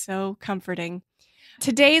 That's so comforting.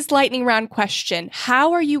 Today's lightning round question: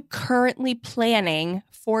 how are you currently planning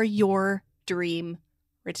for your dream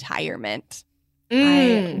retirement?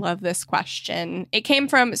 I love this question. It came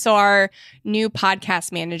from, our new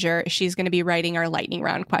podcast manager, she's going to be writing our lightning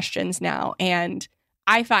round questions now. And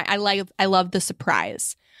I love the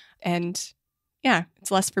surprise. And yeah,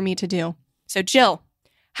 it's less for me to do. So Jill,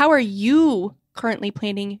 how are you currently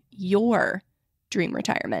planning your dream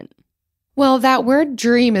retirement? Well, that word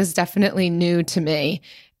dream is definitely new to me.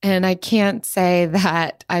 And I can't say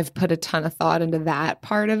that I've put a ton of thought into that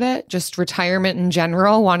part of it, just retirement in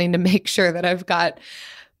general, wanting to make sure that I've got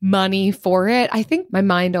money for it. I think my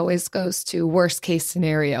mind always goes to worst case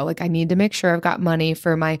scenario. Like I need to make sure I've got money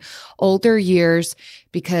for my older years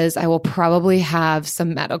because I will probably have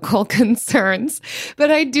some medical concerns. But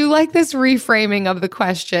I do like this reframing of the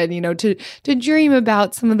question, to dream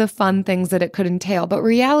about some of the fun things that it could entail. But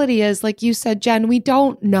reality is, like you said, Jen, we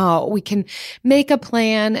don't know. We can make a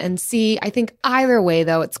plan and see. I think either way,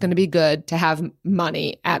 though, it's going to be good to have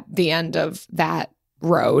money at the end of that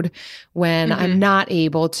road when I'm not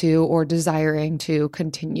able to or desiring to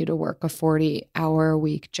continue to work a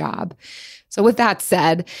 40-hour-a-week job. So with that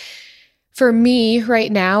said, for me right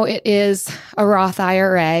now, it is a Roth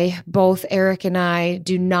IRA. Both Eric and I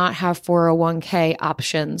do not have 401k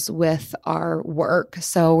options with our work.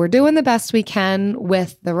 So we're doing the best we can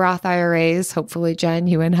with the Roth IRAs. Hopefully, Jen,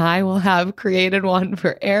 you and I will have created one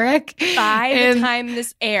for Eric. By the time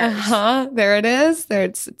this airs. There it is.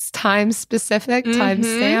 It's time specific, time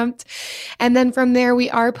stamped. And then from there, we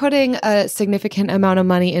are putting a significant amount of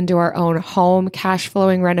money into our own home, cash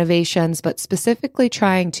flowing renovations, but specifically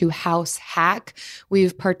trying to house hack.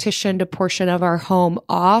 We've partitioned a portion of our home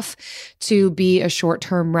off to be a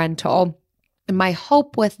short-term rental. And my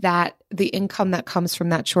hope with that, the income that comes from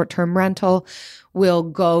that short-term rental will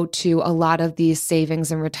go to a lot of these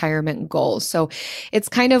savings and retirement goals. So it's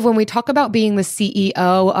kind of when we talk about being the CEO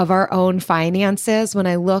of our own finances, when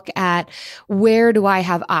I look at where do I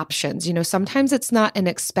have options, sometimes it's not an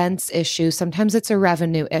expense issue. Sometimes it's a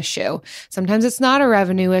revenue issue. Sometimes it's not a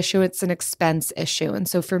revenue issue. It's an expense issue. And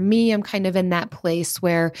so for me, I'm kind of in that place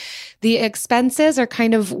where the expenses are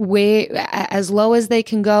kind of way as low as they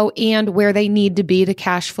can go and where they need to be to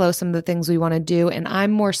cash flow some of the things we want to do. And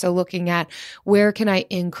I'm more so looking at where can I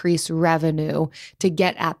increase revenue to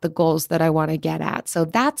get at the goals that I want to get at. So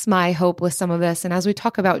that's my hope with some of this. And as we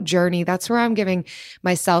talk about journey, that's where I'm giving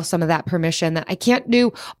myself some of that permission that I can't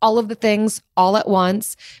do all of the things all at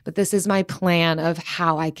once, but this is my plan of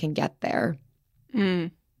how I can get there.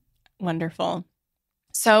 Wonderful.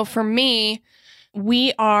 So for me,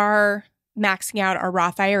 we are maxing out our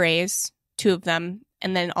Roth IRAs, 2 of them,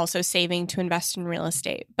 and then also saving to invest in real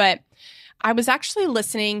estate. But I was actually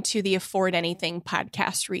listening to the Afford Anything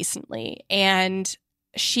podcast recently, and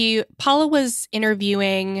Paula was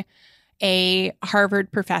interviewing a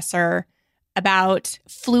Harvard professor about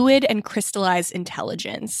fluid and crystallized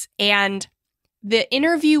intelligence. And the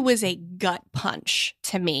interview was a gut punch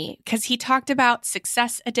to me because he talked about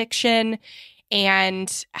success addiction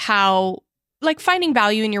and how finding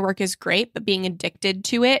value in your work is great, but being addicted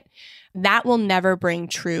to it, that will never bring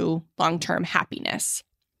true long-term happiness.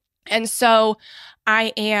 And so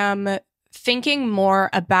I am thinking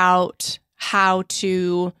more about how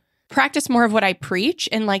to practice more of what I preach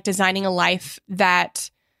and designing a life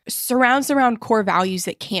that surrounds around core values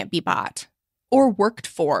that can't be bought or worked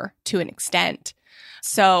for to an extent.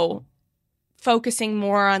 So focusing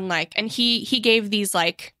more on and he gave these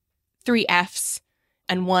 3 Fs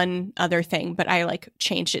and one other thing, but I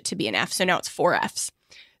changed it to be an F. So now it's 4 Fs.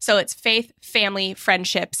 So it's faith, family,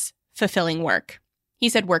 friendships, fulfilling work. He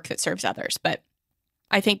said work that serves others, but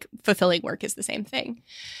I think fulfilling work is the same thing.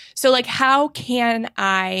 So how can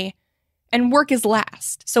I, and work is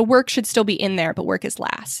last. So work should still be in there, but work is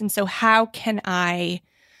last. And so how can I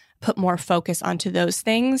put more focus onto those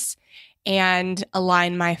things and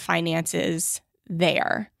align my finances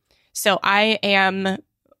there? So I am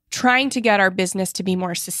trying to get our business to be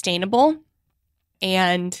more sustainable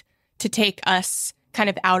and to take us kind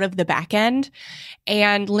of out of the back end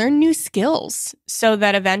and learn new skills so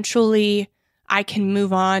that eventually I can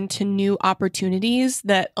move on to new opportunities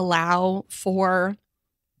that allow for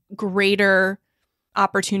greater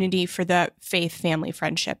opportunity for the faith, family,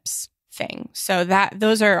 friendships thing. So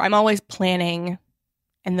I'm always planning,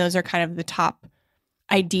 and those are kind of the top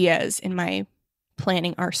ideas in my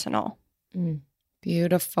planning arsenal.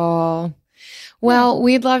 Beautiful. Well,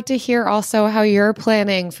 we'd love to hear also how you're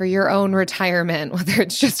planning for your own retirement, whether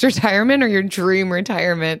it's just retirement or your dream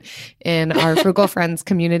retirement, in our Frugal Friends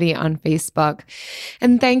community on Facebook.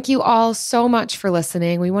 And thank you all so much for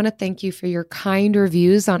listening. We want to thank you for your kind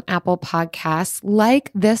reviews on Apple Podcasts. Like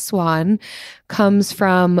this one comes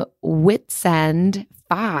from Whitsend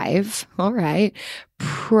 5. All right.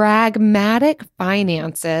 Pragmatic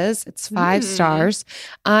Finances. It's 5 stars.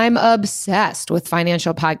 I'm obsessed with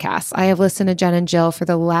financial podcasts. I have listened to Jen and Jill for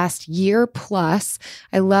the last year plus.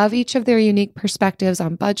 I love each of their unique perspectives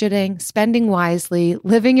on budgeting, spending wisely,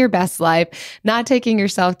 living your best life, not taking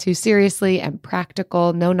yourself too seriously, and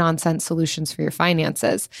practical, no-nonsense solutions for your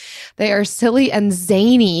finances. They are silly and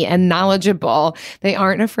zany and knowledgeable. They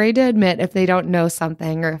aren't afraid to admit if they don't know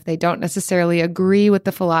something or if they don't necessarily agree with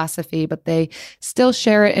the philosophy, but they still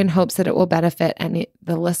still share it in hopes that it will benefit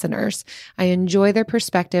the listeners. I enjoy their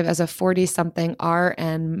perspective as a 40-something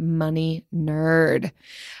RN money nerd.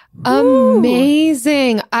 Ooh,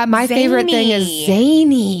 amazing. My favorite thing is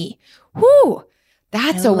zany. Whoo,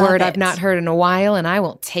 that's a word I've not heard in a while, and I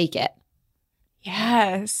will take it.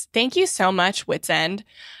 Yes. Thank you so much, Wits End.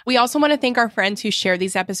 We also want to thank our friends who share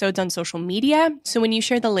these episodes on social media. So when you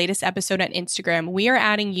share the latest episode on Instagram, we are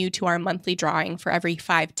adding you to our monthly drawing for every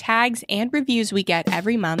 5 tags and reviews we get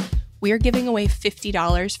every month. We are giving away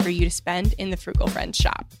 $50 for you to spend in the Frugal Friends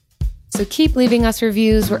shop. So keep leaving us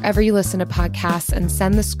reviews wherever you listen to podcasts and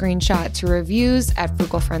send the screenshot to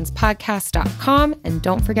reviews@frugalfriendspodcast.com. And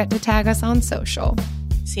don't forget to tag us on social.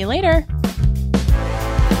 See you later.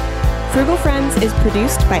 Frugal Friends is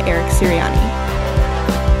produced by Eric Siriani.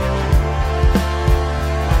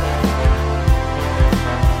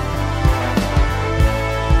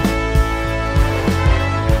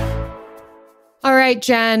 All right,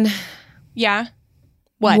 Jen. Yeah?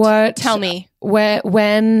 What? Tell me.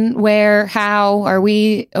 When, where, how are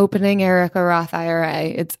we opening Eric a Roth IRA?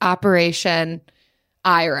 It's Operation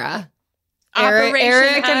Ira.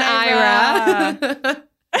 Eric and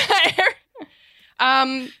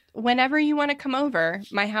Ira. Whenever you want to come over,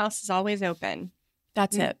 my house is always open.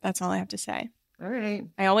 That's it. That's all I have to say. All right.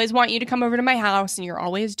 I always want you to come over to my house, and you're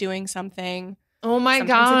always doing something. Oh my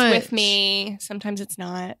God. Sometimes it's with me. Sometimes it's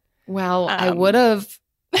not. Well, I would have.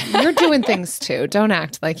 You're doing things too. Don't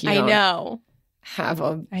act like you I know. Have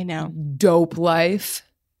a dope life.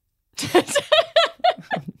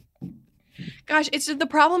 Gosh, the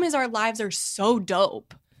problem is our lives are so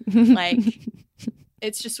dope. Like,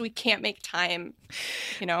 it's just we can't make time,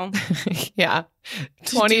 Yeah.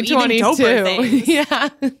 2022. Yeah.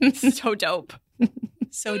 So dope.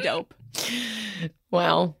 So dope.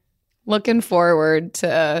 Well, looking forward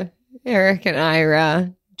to Eric and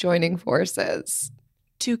Ira joining forces.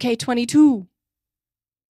 2K22.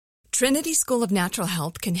 Trinity School of Natural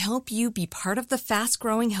Health can help you be part of the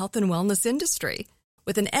fast-growing health and wellness industry.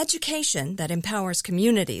 With an education that empowers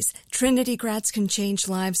communities, Trinity grads can change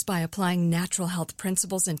lives by applying natural health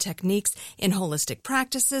principles and techniques in holistic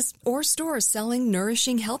practices or stores selling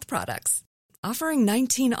nourishing health products. Offering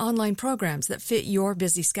 19 online programs that fit your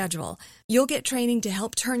busy schedule, you'll get training to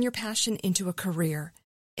help turn your passion into a career.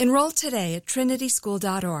 Enroll today at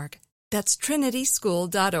trinityschool.org. That's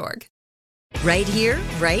trinityschool.org. Right here,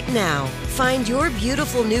 right now. Find your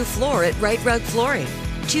beautiful new floor at Right Rug Flooring.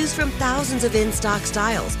 Choose from thousands of in-stock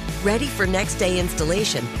styles, ready for next day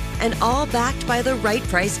installation, and all backed by the right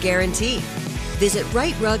price guarantee. Visit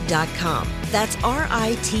rightrug.com. That's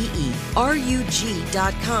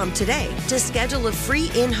RITERUG.com today to schedule a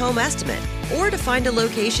free in-home estimate or to find a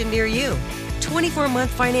location near you.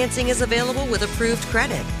 24-month financing is available with approved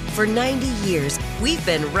credit. For 90 years, we've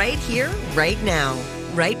been right here, right now.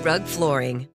 Right Rug Flooring.